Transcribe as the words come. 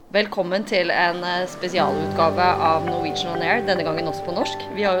Velkommen til en spesialutgave av Norwegian On Air, denne gangen også på norsk.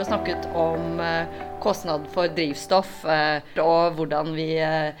 Vi har jo snakket om kostnad for drivstoff og hvordan vi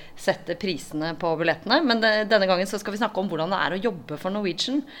setter prisene på billettene. Men denne gangen så skal vi snakke om hvordan det er å jobbe for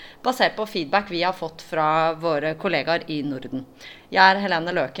Norwegian, basert på feedback vi har fått fra våre kollegaer i Norden. Jeg er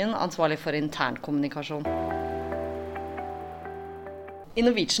Helene Løken, ansvarlig for internkommunikasjon. I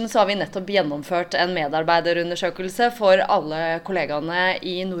Norwegian så har vi nettopp gjennomført en medarbeiderundersøkelse for alle kollegaene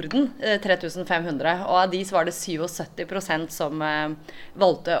i Norden, 3500, og av de så var det 77% som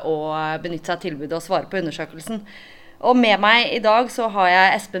valgte å benytte seg av tilbudet og svare på undersøkelsen. Og med meg i dag så har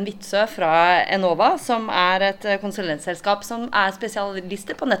jeg Espen Witzøe fra Enova, som er et konsulentselskap som er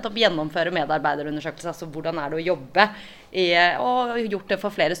spesialister på nettopp gjennomføre medarbeiderundersøkelser, altså hvordan er det å jobbe og gjort det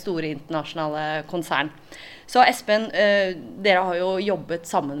for flere store internasjonale konsern. Så Espen, dere har jo jobbet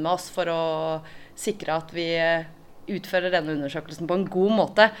sammen med oss for å sikre at vi utfører denne undersøkelsen på en god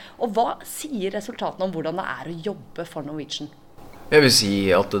måte. Og hva sier resultatene om hvordan det er å jobbe for Norwegian? Jeg vil si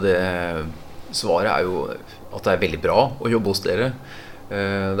at det svaret er jo at det er veldig bra å jobbe hos dere.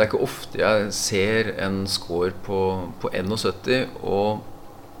 Det er ikke ofte jeg ser en score på 71, og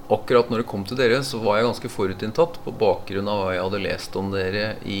akkurat når det kom til dere så var jeg ganske forutinntatt på bakgrunn av hva jeg hadde lest om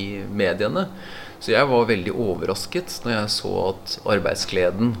dere i mediene. Så jeg var veldig overrasket når jeg så at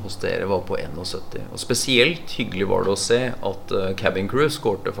arbeidsgleden hos dere var på 71. Og spesielt hyggelig var det å se at cabin crew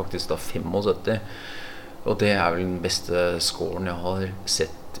skårte faktisk da 75. Og det er vel den beste scoren jeg har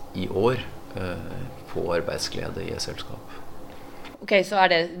sett i år på arbeidsglede i et selskap. Ok, så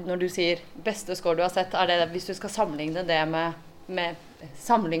er det, når du sier beste score du har sett, er det hvis du skal sammenligne det med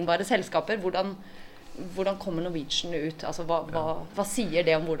sammenlignbare selskaper, hvordan kommer Norwegian ut? Altså, hva sier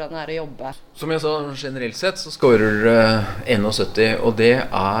det om hvordan det er å jobbe? Som jeg sa, generelt sett så scorer 71, og det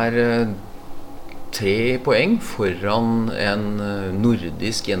er 3 poeng foran en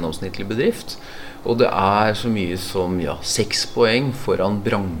nordisk gjennomsnittlig bedrift. Og det er så mye som 6 poeng foran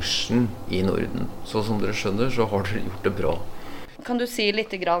bransjen i Norden. Så som dere skjønner, så har dere gjort det bra. Kan du si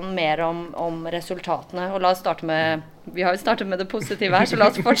litt mer om resultatene? Og la oss starte med, vi har jo startet med det positive her, så la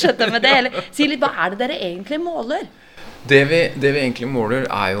oss fortsette med det. Eller si litt, hva er det dere egentlig måler? Det vi egentlig måler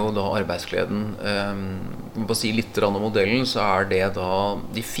er jo da arbeidsgleden. Bare si litt om modellen, så er det da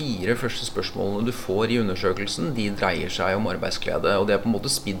de 4 første spørsmålene du får i undersøkelsen, de dreier seg om arbeidsglede. Og det er på en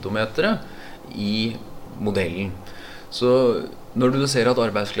måte speedometeret i modellen. Så når du ser at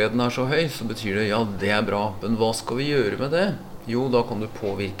arbeidsgleden er så høy, så betyr det det er bra. Men hva skal vi gjøre med det? Jo, da kan du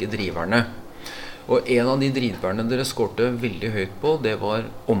påvirke driverne. Og en av de driverne dere skårte veldig høyt på, det var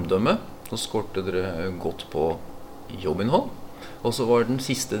omdømme. Så skårte dere godt på jobbinnhold. Og så var den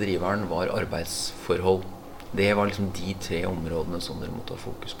siste driveren var arbeidsforhold. Det var liksom de 3 områdene som dere måtte ha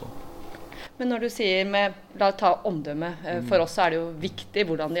fokus på. Men når du sier la oss ta omdømme, for oss er det jo viktig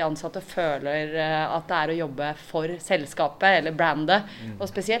hvordan de ansatte føler at det er å jobbe for selskapet eller brandet,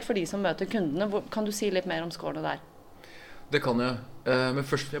 og spesielt for de som møter kundene. Kan du si litt mer om scorene der? Det kan jeg, men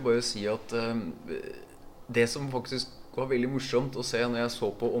først vil jeg bare si at det som faktisk var veldig morsomt å se når jeg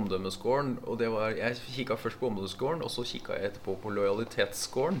så på omdømmescoren, og det var, jeg kikket først på omdømmescoren, og så kikket jeg etterpå på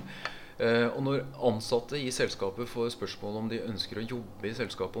lojalitetsscoren. Og når ansatte i selskapet får spørsmål om de ønsker å jobbe i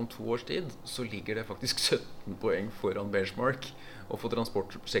selskapet om 2 års tid, så ligger det faktisk 17 poeng foran benchmark, og for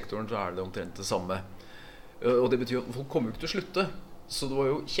transportsektoren så er det omtrent det samme. Og det betyr at folk kommer ikke til å slutte. Så det var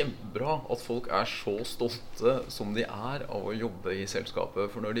jo kjempebra at folk er så stolte som de er av å jobbe i selskapet.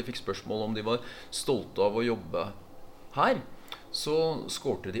 For når de fikk spørsmål om de var stolte av å jobbe her, så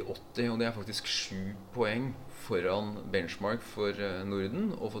skårte de 80, og det er faktisk 7 poeng foran benchmark for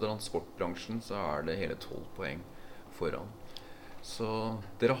Norden, og for transportbransjen så er det hele 12 poeng foran. Så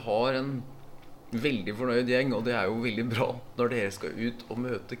dere har en veldig fornøyd gjeng, og det er jo veldig bra når dere skal ut og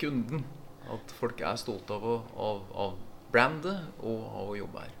møte kunden, at folk er stolte av brandet og av å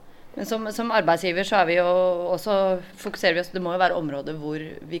jobbe her. Men som arbeidsgiver så er vi jo også, fokuserer vi oss, det må jo være områder hvor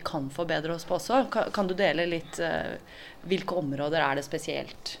vi kan forbedre oss på også. Kan du dele litt hvilke områder er det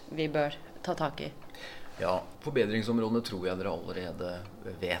spesielt vi bør ta tak i? Ja, forbedringsområdene tror jeg dere allerede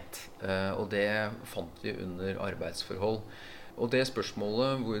vet, og det fant vi under arbeidsforhold. Og det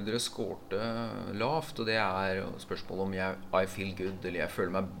spørsmålet hvor dere skårte lavt, og det er spørsmålet om I feel good, eller jeg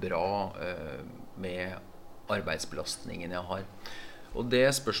føler meg bra med arbeidsbelastningen jeg har. Og det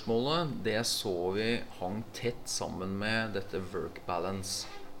spørsmålet, det så vi hang tett sammen med dette work balance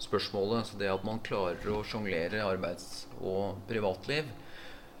spørsmålet, så det at man klarer å jonglere arbeids- og privatliv,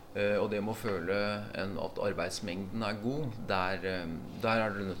 og det må føle at arbeidsmengden er god, der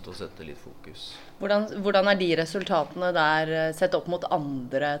er du nødt til å sette litt fokus. Hvordan er de resultatene der sett opp mot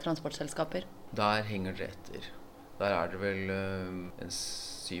andre transportselskaper? Der henger det etter. Der er det vel en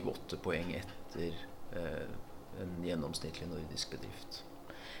 7-8 poeng etter en gjennomsnittlig nordisk bedrift.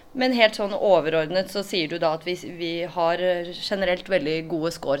 Men helt sånn overordnet så sier du da at vi har generelt veldig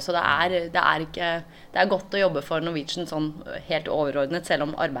gode score, så det er godt å jobbe for Norwegian sånn helt overordnet, selv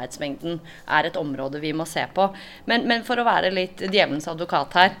om arbeidsmengden er et område vi må se på. Men for å være litt djevelens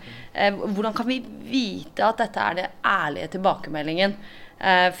advokat her, hvordan kan vi vite at dette er det ærlige tilbakemeldingen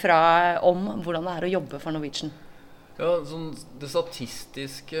om hvordan det er å jobbe for Norwegian? Ja, det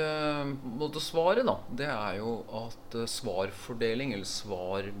statistiske svaret da, det er jo at svarfordeling eller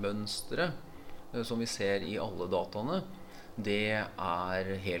svarmønstre som vi ser i alle dataene, det er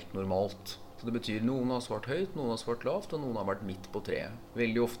helt normalt. Så det betyr noen har svart høyt, noen har svart lavt, og noen har vært midt på treet.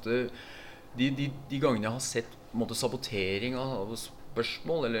 Veldig ofte, de gangene jeg har sett sabotering av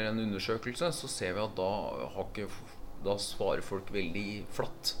spørsmål eller en undersøkelse, så ser vi at da svarer folk veldig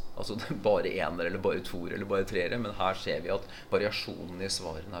flatt. Altså det er bare ener, eller bare toer, eller bare treere, men her ser vi at variasjonen i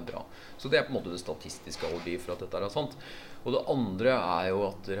svarene er bra. Så det er på en måte det statistiske alibi for at dette er sant. Og det andre er jo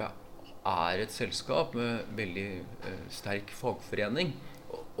at dere er et selskap med veldig sterk fagforening.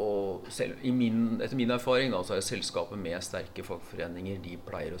 Og selv, etter min erfaring da, så er selskapet med sterke fagforeninger, de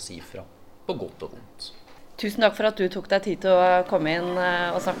pleier å si fra, på godt og vondt. Tusen takk for at du tok deg tid til å komme inn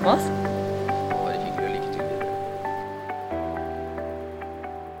og snakke med oss.